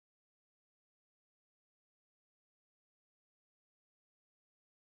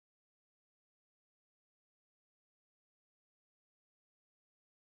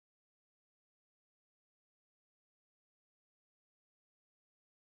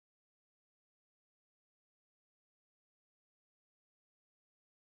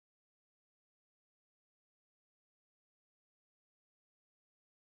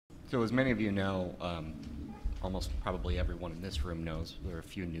So as many of you know, almost probably everyone in this room knows, there are a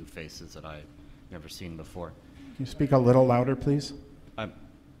few new faces that I've never seen before. Can you speak a little louder, please?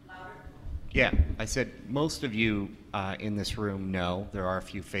 Yeah, I said most of you in this room know. There are a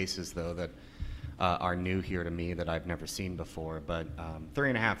few faces, though, that are new here to me that I've never seen before. But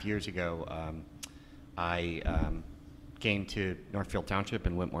 3.5 years ago, I came to Northfield Township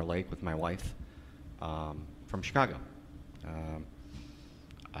in Whitmore Lake with my wife from Chicago.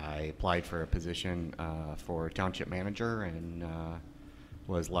 I applied for a position for township manager and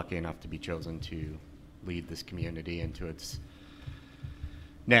was lucky enough to be chosen to lead this community into its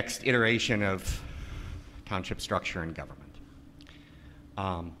next iteration of township structure and government.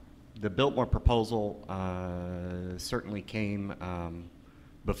 The Biltmore proposal certainly came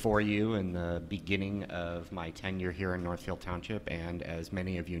before you in the beginning of my tenure here in Northfield Township, and as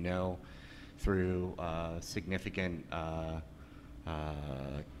many of you know, through significant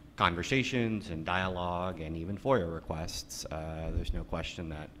conversations and dialogue and even FOIA requests, there's no question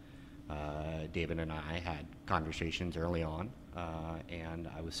that David and I had conversations early on, and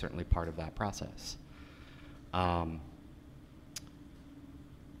I was certainly part of that process.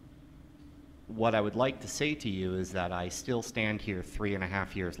 What I would like to say to you is that I still stand here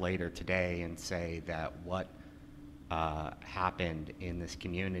 3.5 years later today and say that what happened in this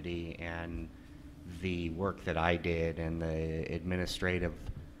community and the work that I did and the administrative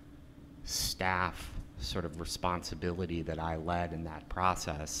staff sort of responsibility that I led in that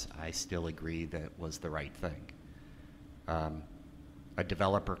process, I still agree that was the right thing. A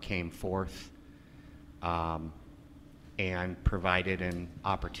developer came forth and provided an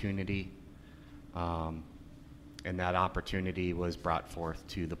opportunity, and that opportunity was brought forth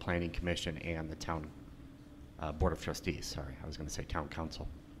to the Planning Commission and the Town Board of Trustees. Sorry, I was going to say Town Council.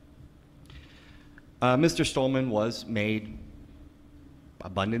 Mr. Stolman was made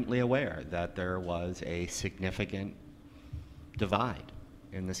abundantly aware that there was a significant divide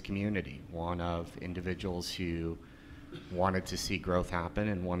in this community, one of individuals who wanted to see growth happen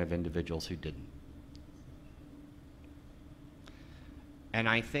and one of individuals who didn't. And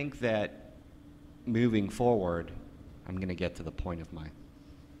I think that moving forward, I'm going to get to the point of my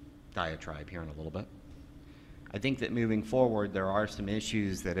diatribe here in a little bit. I think that moving forward, there are some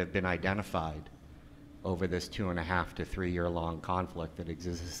issues that have been identified over this 2.5 to 3 year long conflict that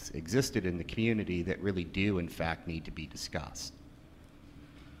existed in the community that really do, in fact, need to be discussed.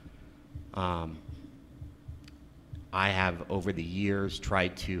 I have, over the years,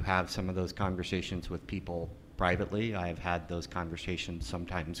 tried to have some of those conversations with people privately. I have had those conversations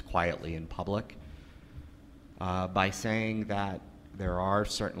sometimes quietly in public by saying that there are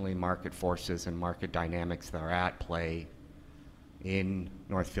certainly market forces and market dynamics that are at play in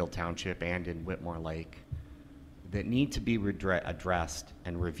Northfield Township and in Whitmore Lake that need to be addressed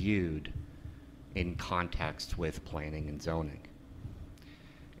and reviewed in context with planning and zoning.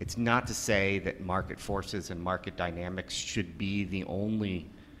 It's not to say that market forces and market dynamics should be the only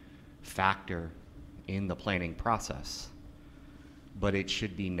factor in the planning process, but it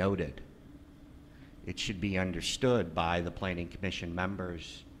should be noted. It should be understood by the Planning Commission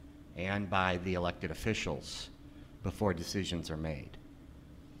members and by the elected officials before decisions are made.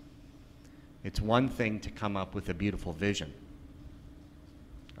 It's one thing to come up with a beautiful vision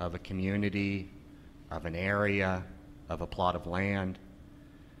of a community, of an area, of a plot of land.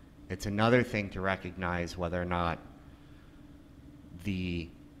 It's another thing to recognize whether or not the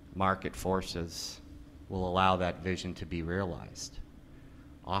market forces will allow that vision to be realized.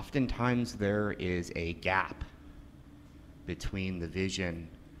 Oftentimes there is a gap between the vision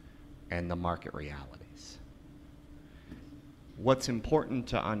and the market realities. What's important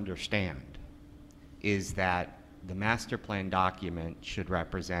to understand is that the master plan document should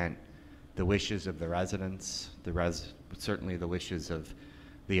represent the wishes of the residents, certainly the wishes of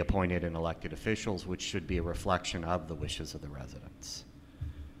the appointed and elected officials, which should be a reflection of the wishes of the residents.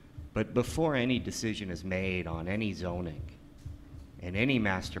 But before any decision is made on any zoning and any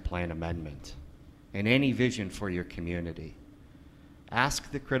master plan amendment and any vision for your community,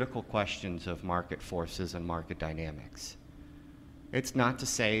 ask the critical questions of market forces and market dynamics. It's not to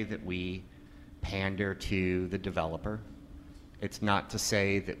say that we pander to the developer. It's not to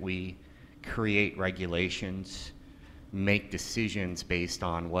say that we create regulations, make decisions based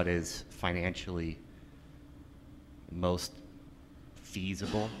on what is financially most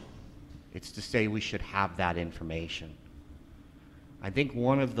feasible. It's to say we should have that information. I think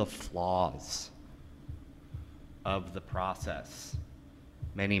one of the flaws of the process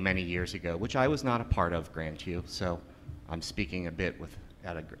many, many years ago, which I was not a part of, grant you, so I'm speaking a bit with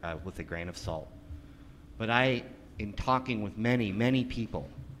a grain of salt. But in talking with many, many people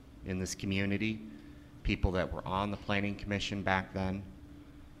in this community, people that were on the Planning Commission back then,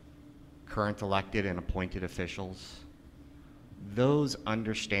 current elected and appointed officials, those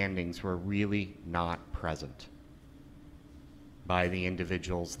understandings were really not present by the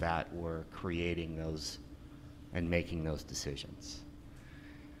individuals that were creating those and making those decisions.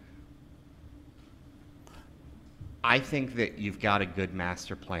 I think that you've got a good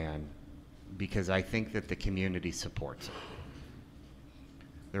master plan because I think that the community supports it.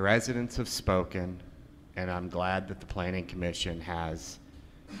 The residents have spoken, and I'm glad that the Planning Commission has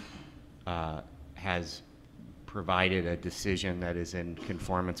provided a decision that is in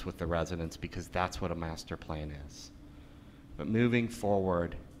conformance with the residents, because that's what a master plan is. But moving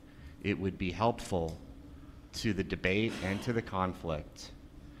forward, it would be helpful to the debate and to the conflict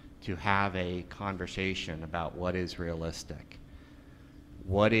to have a conversation about what is realistic.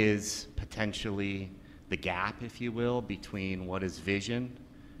 What is potentially the gap, if you will, between what is vision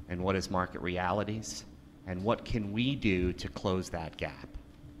and what is market realities, and what can we do to close that gap?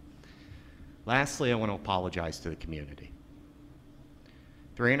 Lastly, I want to apologize to the community.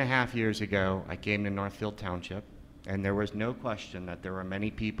 3.5 years ago, I came to Northfield Township, and there was no question that there were many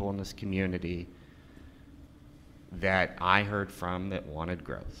people in this community that I heard from that wanted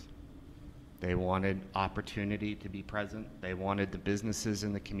growth. They wanted opportunity to be present. They wanted the businesses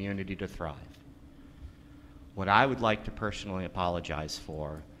in the community to thrive. What I would like to personally apologize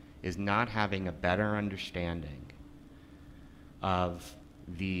for is not having a better understanding of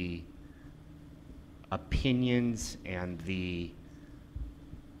the opinions and the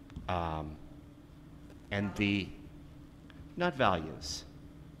not values,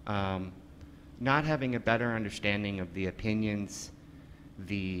 not having a better understanding of the opinions,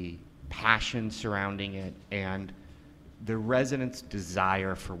 the passion surrounding it, and the residents'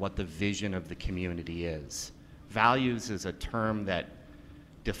 desire for what the vision of the community is. Values is a term that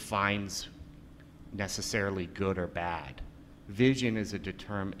defines necessarily good or bad. Vision is a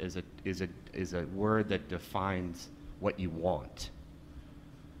word that defines what you want.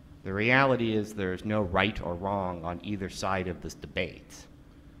 The reality is there's no right or wrong on either side of this debate.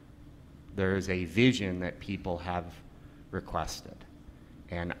 There is a vision that people have requested.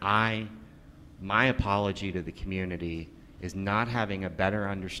 And my apology to the community is not having a better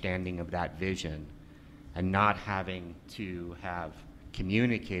understanding of that vision and not having to have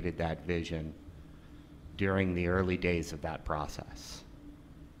communicated that vision during the early days of that process.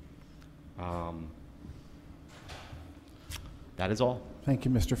 That is all. Thank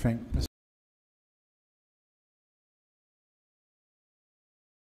you, Mr. Fink.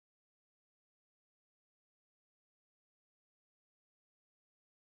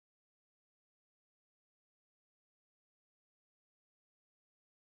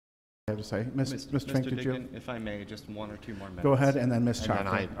 I have to say, Mr. Fink, did you? If I may, just 1 or 2 more minutes. Go ahead, and then Ms. And then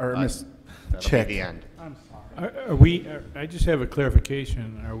Chocolate, or Ms. that'll Chick. be the end. I'm sorry. Are we, I just have a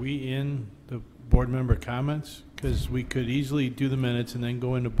clarification. Are we in the board member comments? Because we could easily do the minutes and then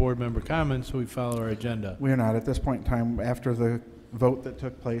go into board member comments so we follow our agenda. We are not at this point in time. After the vote that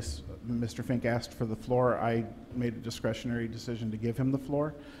took place, Mr. Fink asked for the floor. I made a discretionary decision to give him the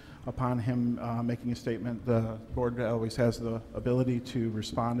floor. Upon him making a statement, the board always has the ability to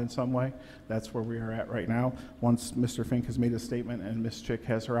respond in some way. That's where we are at right now. Once Mr. Fink has made a statement and Ms. Chick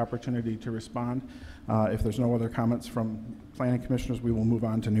has her opportunity to respond, if there's no other comments from planning commissioners, we will move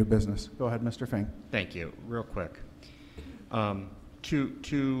on to new business. Go ahead, Mr. Fink. Thank you. Real quick.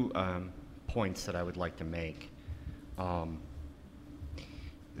 Two points that I would like to make.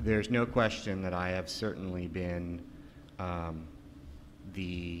 There's no question that I have certainly been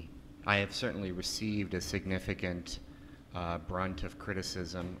I have certainly received a significant brunt of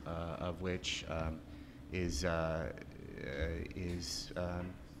criticism, of which is the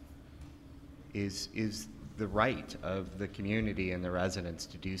right of the community and the residents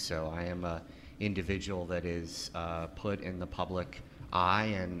to do so. I am an individual that is put in the public eye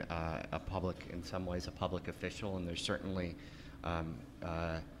and in some ways, a public official, and there's certainly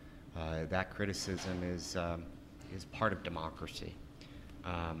that criticism is part of democracy.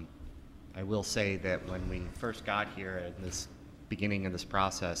 I will say that when we first got here in this beginning of this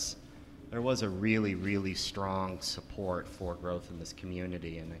process, there was a really, really strong support for growth in this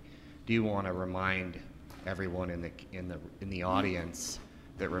community, and I do want to remind everyone in the audience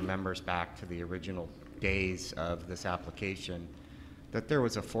that remembers back to the original days of this application that there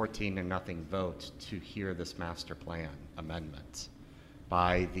was a 14-0 vote to hear this master plan amendment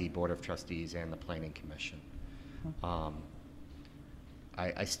by the Board of Trustees and the Planning Commission.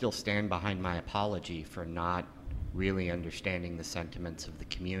 I still stand behind my apology for not really understanding the sentiments of the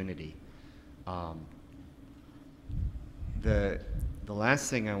community. The The last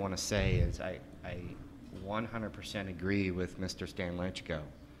thing I want to say is I 100% agree with Mr. Stanlichko.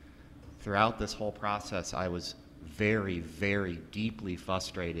 Throughout this whole process, I was very, very deeply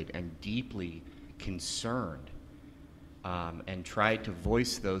frustrated and deeply concerned, and tried to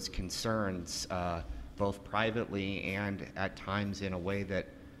voice those concerns both privately and at times in a way that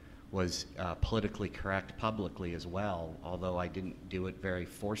was politically correct publicly as well, although I didn't do it very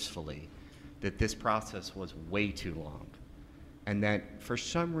forcefully, that this process was way too long. And that for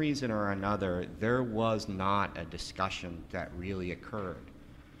some reason or another, there was not a discussion that really occurred.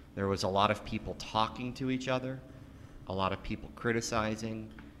 There was a lot of people talking to each other, a lot of people criticizing,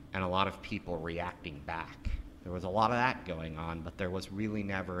 and a lot of people reacting back. There was a lot of that going on, but there was really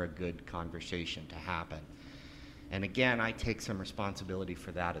never a good conversation to happen. And again, I take some responsibility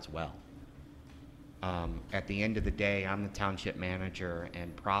for that as well. At the end of the day, I'm the township manager,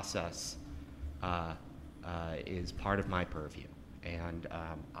 and process is part of my purview. And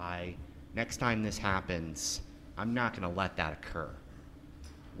next time this happens, I'm not going to let that occur.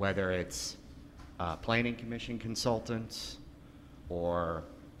 Whether it's planning commission consultants or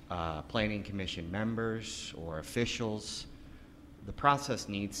planning commission members or officials, the process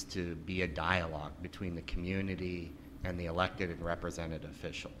needs to be a dialogue between the community and the elected and represented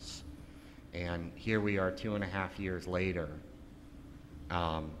officials. And here we are 2.5 years later,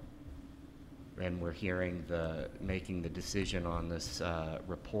 and we're hearing making the decision on this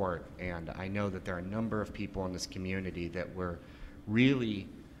report. And I know that there are a number of people in this community that were really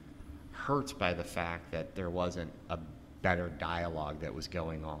hurt by the fact that there wasn't a better dialogue that was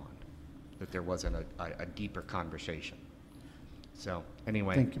going on, that there wasn't a deeper conversation. So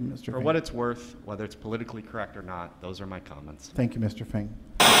anyway, Thank you, Mr. For Fink. what it's worth, whether it's politically correct or not, those are my comments. Thank you, Mr. Fink.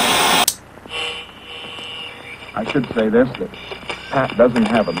 I should say this, that Pat doesn't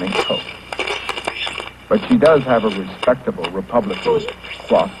have a mink coat, but she does have a respectable Republican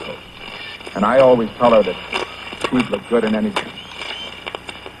cloth coat. And I always tell her that she'd look good in anything.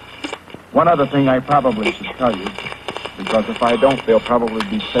 One other thing I probably should tell you, because if I don't, they'll probably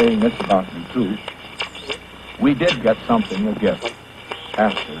be saying this about me too. We did get something, a gift,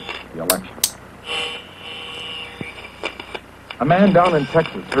 after the election. A man down in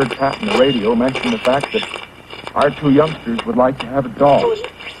Texas heard Pat on the radio mention the fact that our 2 youngsters would like to have a dog.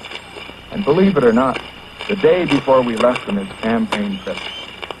 And believe it or not, the day before we left on his campaign trip,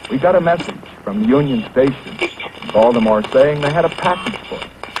 we got a message from the Union Station in Baltimore saying they had a package for us.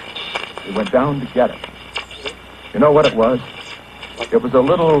 We went down to get it. You know what it was? It was a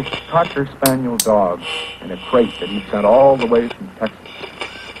little Cocker Spaniel dog in a crate that he sent all the way from Texas.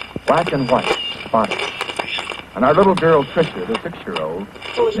 Black and white, spotted. And our little girl, Tricia, the 6-year-old,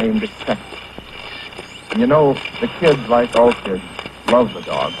 named it Texas. And you know, the kids, like all kids, love the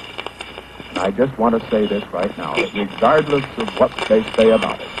dog. And I just want to say this right now, that regardless of what they say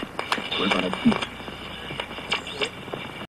about it, we're going to keep it.